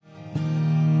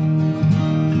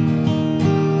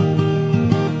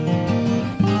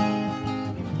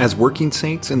As working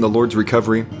saints in the Lord's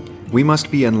recovery, we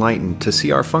must be enlightened to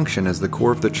see our function as the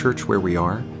core of the church where we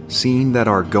are, seeing that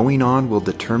our going on will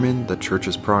determine the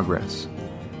church's progress.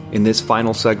 In this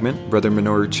final segment, Brother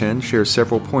Minoru Chen shares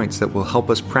several points that will help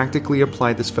us practically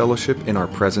apply this fellowship in our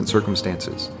present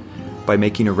circumstances. By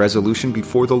making a resolution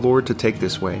before the Lord to take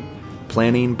this way,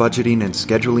 planning, budgeting, and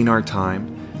scheduling our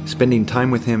time, spending time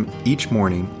with Him each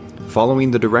morning, following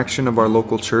the direction of our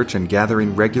local church, and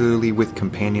gathering regularly with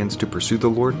companions to pursue the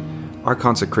Lord, our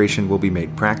consecration will be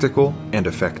made practical and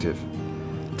effective.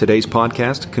 Today's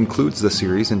podcast concludes the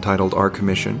series entitled Our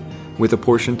Commission, with a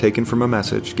portion taken from a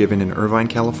message given in Irvine,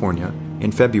 California,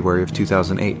 in February of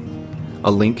 2008.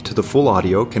 A link to the full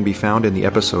audio can be found in the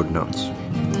episode notes.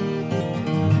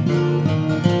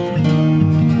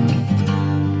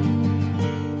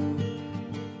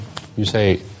 You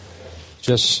say,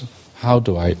 just how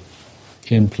do I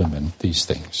implement these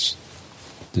things,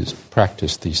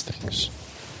 practice these things?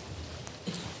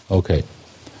 Okay.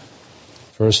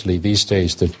 Firstly, these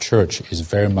days the church is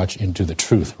very much into the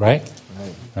truth, right?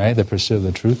 Right? The pursuit of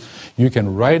the truth. You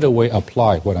can right away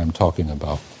apply what I'm talking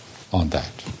about on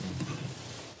that.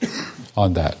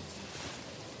 On that.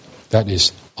 That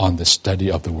is on the study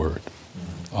of the Word,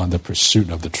 on the pursuit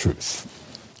of the truth,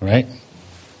 right?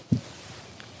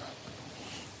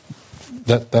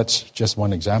 That's just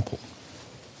one example.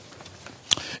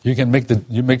 You can make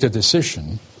the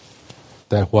decision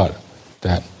that what?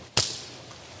 That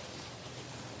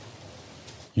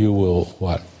you will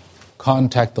what?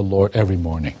 Contact the Lord every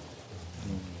morning.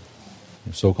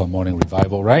 Your so-called morning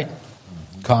revival, right?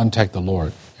 Contact the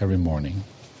Lord every morning.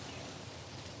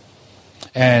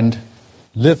 And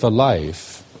live a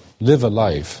life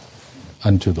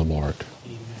unto the Lord.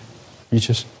 You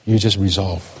just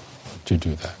resolve to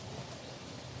do that.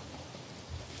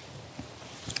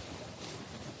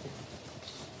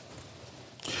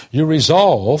 You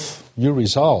resolve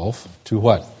to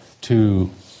what?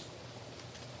 To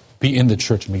be in the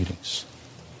church meetings.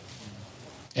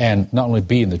 And not only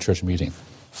be in the church meeting,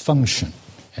 function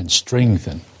and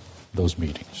strengthen those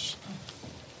meetings.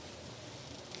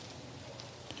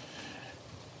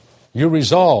 You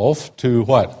resolve to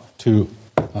what? To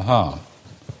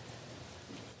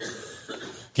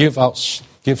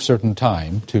give certain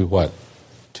time to what?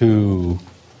 To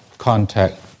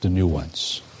contact the new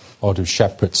ones, or to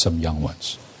shepherd some young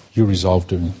ones. You resolve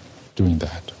doing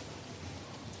that.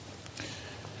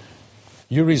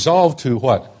 You resolve to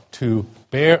what? To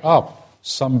bear up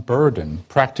some burden,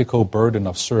 practical burden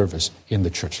of service in the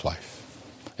church life.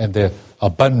 And there are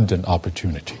abundant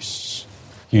opportunities.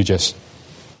 You just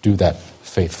do that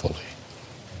faithfully.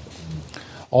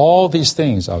 All these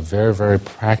things are very, very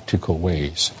practical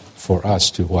ways for us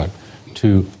to what?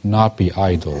 To not be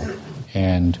idle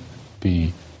and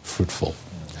be fruitful.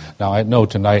 Now, I know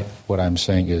tonight what I'm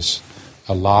saying is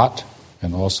a lot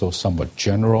and also somewhat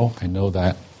general. I know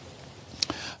that.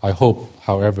 I hope,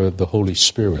 however, the Holy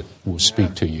Spirit will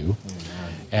speak to you,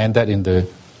 and that in the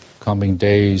coming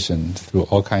days and through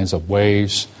all kinds of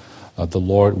ways, the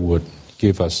Lord would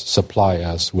supply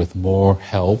us with more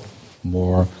help,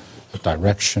 more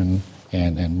direction,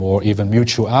 and more even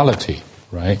mutuality,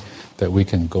 right, that we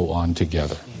can go on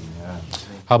together. Amen.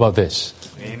 How about this?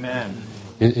 Amen.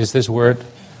 Is this word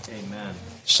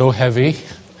so heavy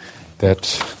that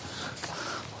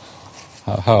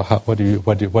what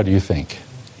do you think?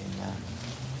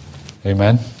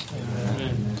 Amen.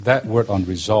 Amen. That word on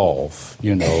resolve,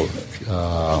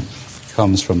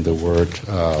 comes from the word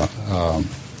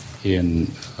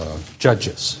in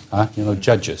Judges.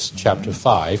 Judges chapter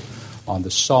 5 on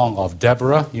the song of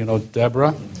Deborah. You know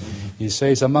Deborah. He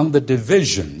says among the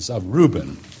divisions of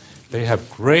Reuben, they have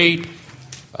great.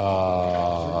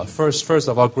 First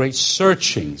of all, great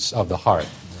searchings of the heart.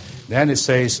 Then it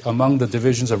says, among the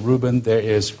divisions of Reuben, there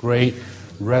is great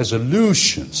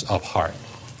resolutions of heart.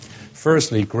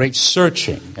 Firstly, great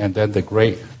searching, and then the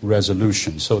great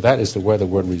resolution. So that is where the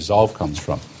word resolve comes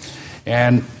from.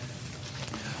 And,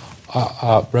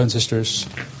 brothers and sisters,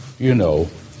 it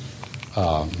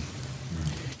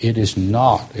is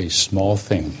not a small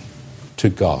thing to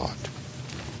God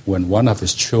when one of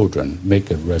His children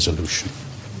make a resolution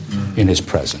in His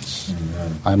presence.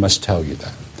 Amen. I must tell you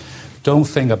that. Don't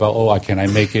think about, can I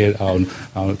make it?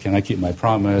 Can I keep my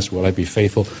promise? Will I be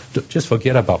faithful? Just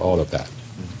forget about all of that.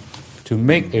 To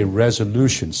make a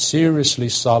resolution seriously,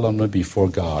 solemnly before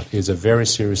God is a very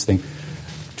serious thing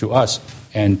to us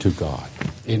and to God.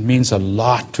 It means a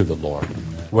lot to the Lord,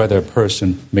 whether a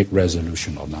person make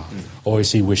resolution or not. Or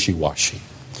is he wishy-washy?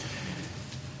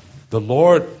 The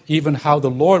Lord, even how the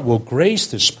Lord will grace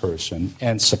this person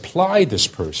and supply this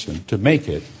person to make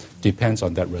it, depends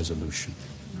on that resolution.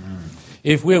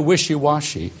 If we're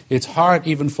wishy-washy, it's hard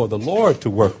even for the Lord to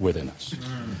work within us.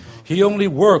 He only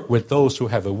works with those who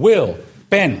have a will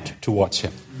bent towards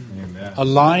Him,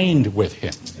 aligned with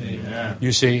Him.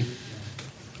 You see,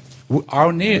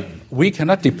 we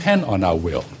cannot depend on our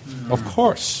will. Of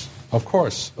course.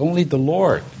 Only the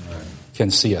Lord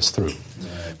can see us through.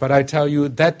 But I tell you,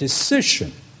 that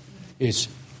decision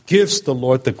gives the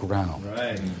Lord the ground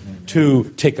to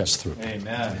take us through.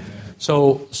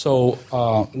 So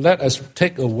let us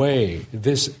take away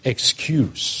this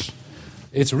excuse.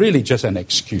 It's really just an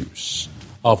excuse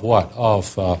of what?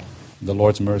 Of the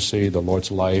Lord's mercy, the Lord's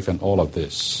life, and all of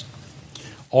this.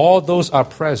 All those are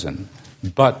present,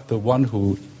 but the one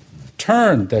who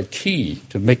turned that key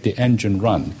to make the engine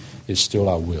run is still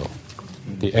our will.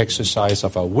 The exercise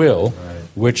of our will,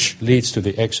 which leads to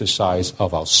the exercise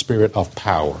of our spirit of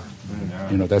power.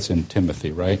 That's in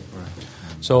Timothy, right?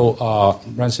 So,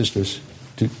 brothers and sisters,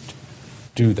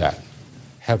 do that.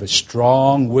 Have a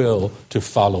strong will to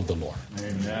follow the Lord.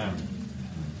 Amen.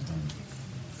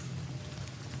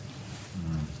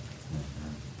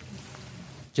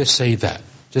 Just say that.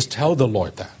 Just tell the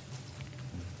Lord that.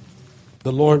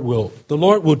 The Lord will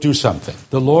do something.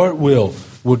 The Lord will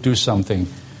do something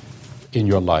in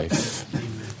your life.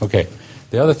 Okay.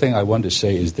 The other thing I want to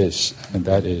say is this, and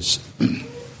that is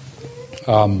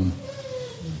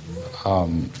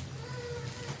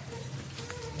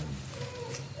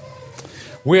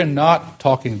we're not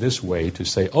talking this way to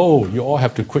say, oh, you all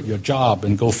have to quit your job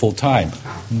and go full time.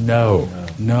 No,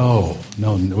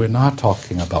 we're not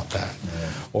talking about that.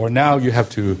 Or now you have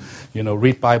to,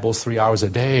 read Bible 3 hours a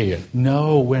day.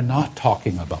 No, we're not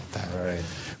talking about that. Right.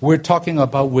 We're talking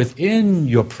about within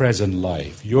your present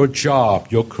life, your job,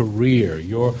 your career,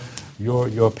 your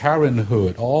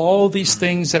parenthood, all these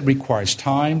things that requires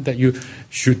time that you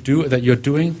should do, that you're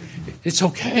doing. It's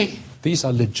okay. These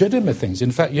are legitimate things.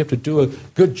 In fact, you have to do a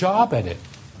good job at it.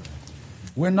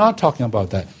 We're not talking about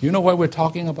that. You know what we're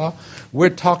talking about? We're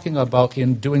talking about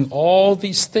in doing all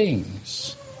these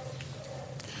things,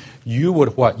 you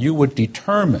would what? You would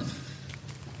determine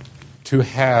to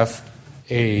have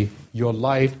your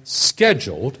life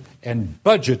scheduled and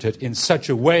budgeted in such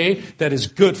a way that is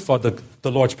good for the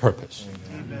Lord's purpose.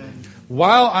 Amen.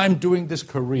 While I'm doing this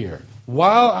career,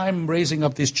 while I'm raising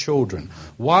up these children,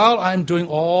 while I'm doing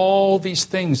all these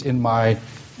things in my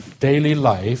daily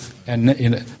life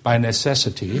and by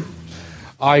necessity,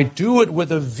 I do it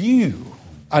with a view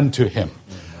unto Him.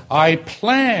 I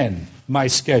plan my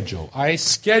schedule. I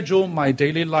schedule my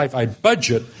daily life. I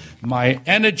budget my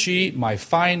energy, my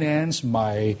finance,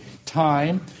 my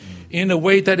time in a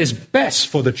way that is best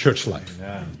for the church life.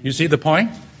 You see the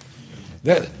point?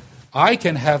 That I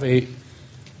can have a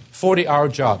 40-hour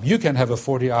job. You can have a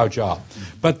 40-hour job.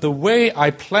 But the way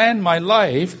I plan my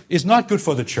life is not good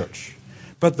for the church.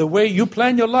 But the way you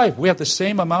plan your life, we have the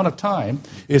same amount of time,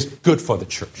 is good for the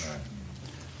church.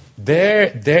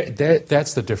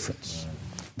 That's the difference.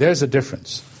 There's a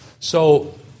difference.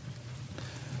 So,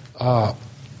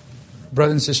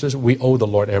 brothers and sisters, we owe the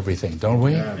Lord everything, don't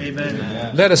we?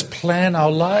 Amen. Let us plan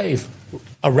our life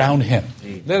around Him.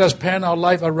 Let us plan our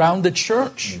life around the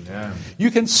church. Amen. You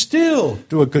can still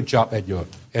do a good job at your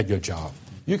job.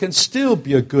 You can still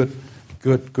be a good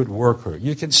worker.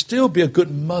 You can still be a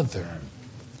good mother.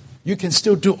 You can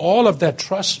still do all of that.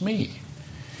 Trust me.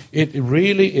 It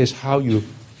really is how you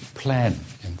plan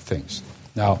in things.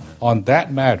 Now, on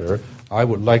that matter, I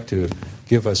would like to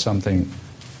give us something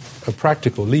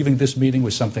practical, leaving this meeting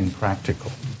with something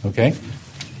practical. Okay?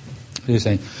 He's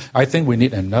saying, I think we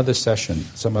need another session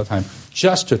some other time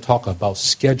just to talk about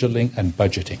scheduling and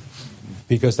budgeting,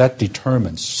 because that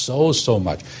determines so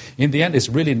much. In the end, it's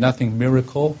really nothing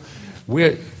miracle.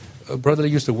 Brother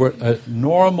used the word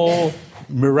normal,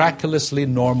 miraculously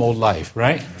normal life,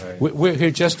 right? We're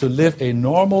here just to live a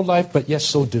normal life, but yet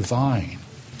so divine,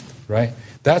 right?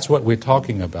 That's what we're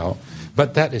talking about.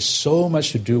 But that is so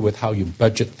much to do with how you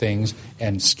budget things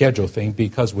and schedule things,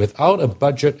 because without a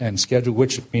budget and schedule,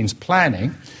 which means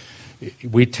planning,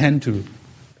 we tend to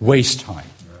waste time,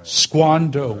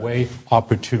 squander away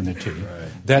opportunity.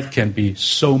 That can be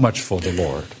so much for the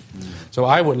Lord. So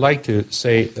I would like to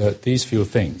say these few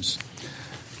things.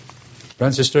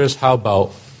 Brothers and sisters, how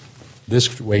about this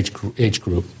age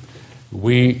group?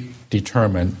 We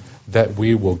determine that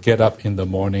we will get up in the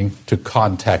morning to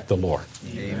contact the Lord.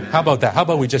 Amen. How about that? How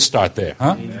about we just start there?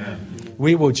 Huh? Amen.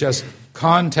 We will just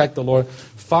contact the Lord.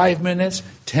 5 minutes,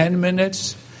 10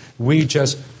 minutes, we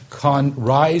just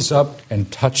rise up and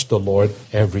touch the Lord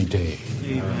every day.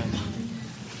 Amen.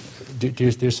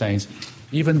 Dear saints,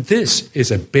 even this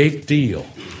is a big deal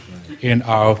in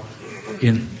our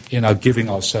giving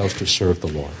ourselves to serve the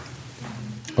Lord.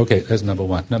 Okay, that's number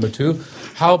one. Number two,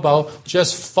 how about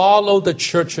just follow the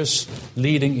church's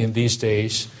leading in these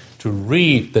days to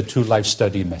read the two life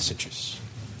study messages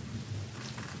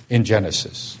in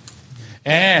Genesis.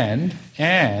 And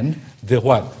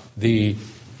the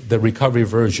recovery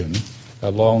version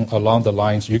along the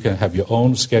lines, you can have your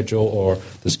own schedule or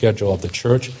the schedule of the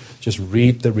church. Just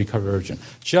read the recovery version.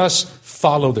 Just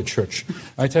follow the church.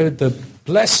 I tell you, the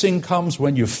blessing comes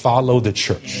when you follow the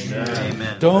church.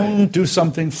 Amen. Don't do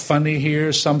something funny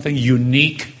here, something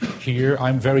unique here.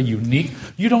 I'm very unique.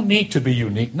 You don't need to be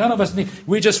unique. None of us need.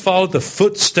 We just follow the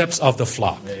footsteps of the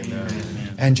flock.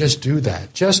 Amen. And just do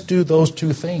that. Just do those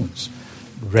two things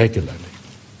regularly.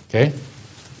 Okay?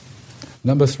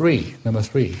 Number three.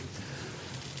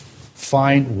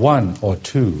 Find one or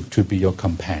two to be your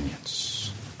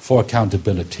companions for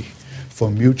accountability,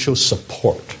 for mutual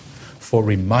support, for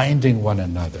reminding one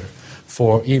another,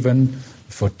 for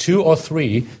 2 or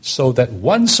 3, so that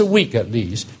once a week at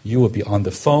least you will be on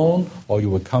the phone or you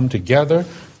will come together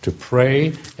to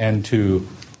pray and to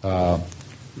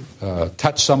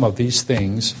touch some of these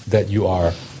things that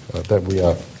we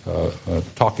are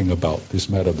talking about, this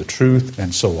matter of the truth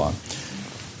and so on.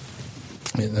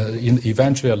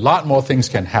 Eventually, a lot more things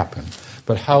can happen.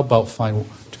 But how about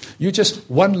just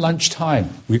one lunchtime?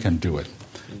 We can do it.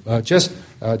 Just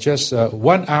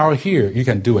 1 hour here, you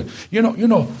can do it.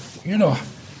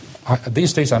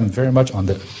 These days I'm very much on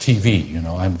the TV.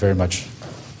 I'm very much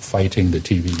fighting the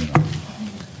TV.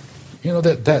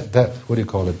 That what do you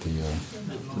call it? The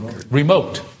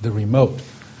remote. The remote.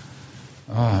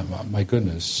 My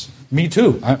goodness. Me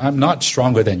too. I'm not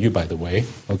stronger than you, by the way.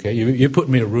 Okay, you put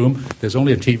me in a room. There's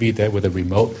only a TV there with a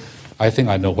remote. I think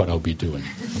I know what I'll be doing.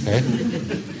 Okay,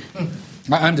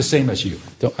 I'm the same as you.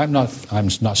 I'm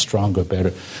not stronger,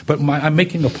 better. But I'm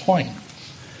making a point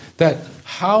that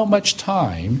how much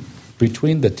time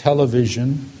between the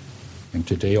television and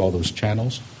today all those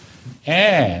channels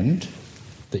and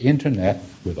the internet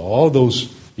with all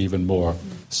those even more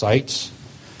sites,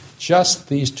 just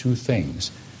these two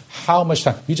things. How much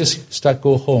time? You just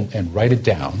go home and write it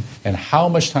down, and how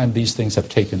much time these things have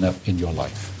taken up in your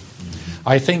life.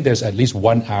 I think there's at least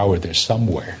 1 hour there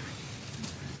somewhere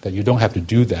that you don't have to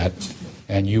do that,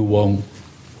 and your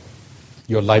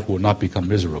life will not become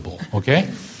miserable, okay?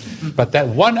 But that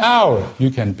 1 hour, you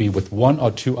can be with 1 or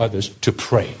 2 others to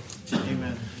pray,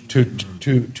 Amen.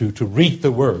 To read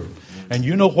the Word. And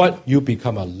you know what? You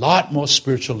become a lot more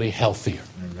spiritually healthier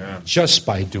Amen. Just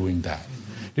by doing that.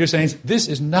 You're saying this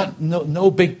is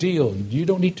no big deal. You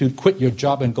don't need to quit your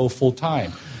job and go full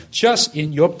time. Just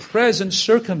in your present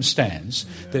circumstance,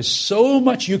 there's so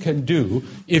much you can do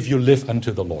if you live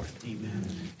unto the Lord.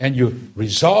 Amen. And you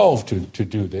resolve to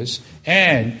do this,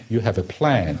 and you have a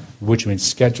plan, which means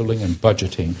scheduling and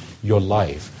budgeting your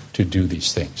life to do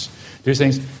these things. There's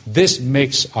things. This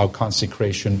makes our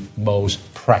consecration most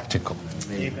practical.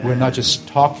 Amen. We're not just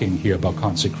talking here about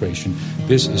consecration.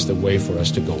 This is the way for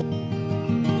us to go.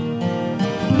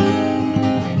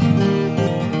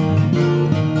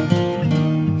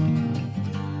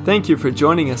 Thank you for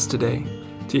joining us today.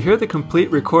 To hear the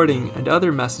complete recording and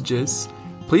other messages,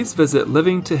 please visit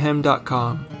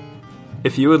livingtohim.com.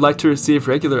 If you would like to receive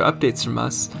regular updates from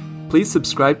us, please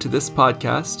subscribe to this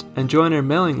podcast and join our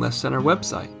mailing list on our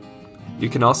website. You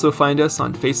can also find us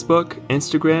on Facebook,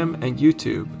 Instagram, and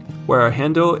YouTube, where our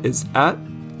handle is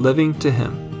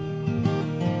 @livingtohim.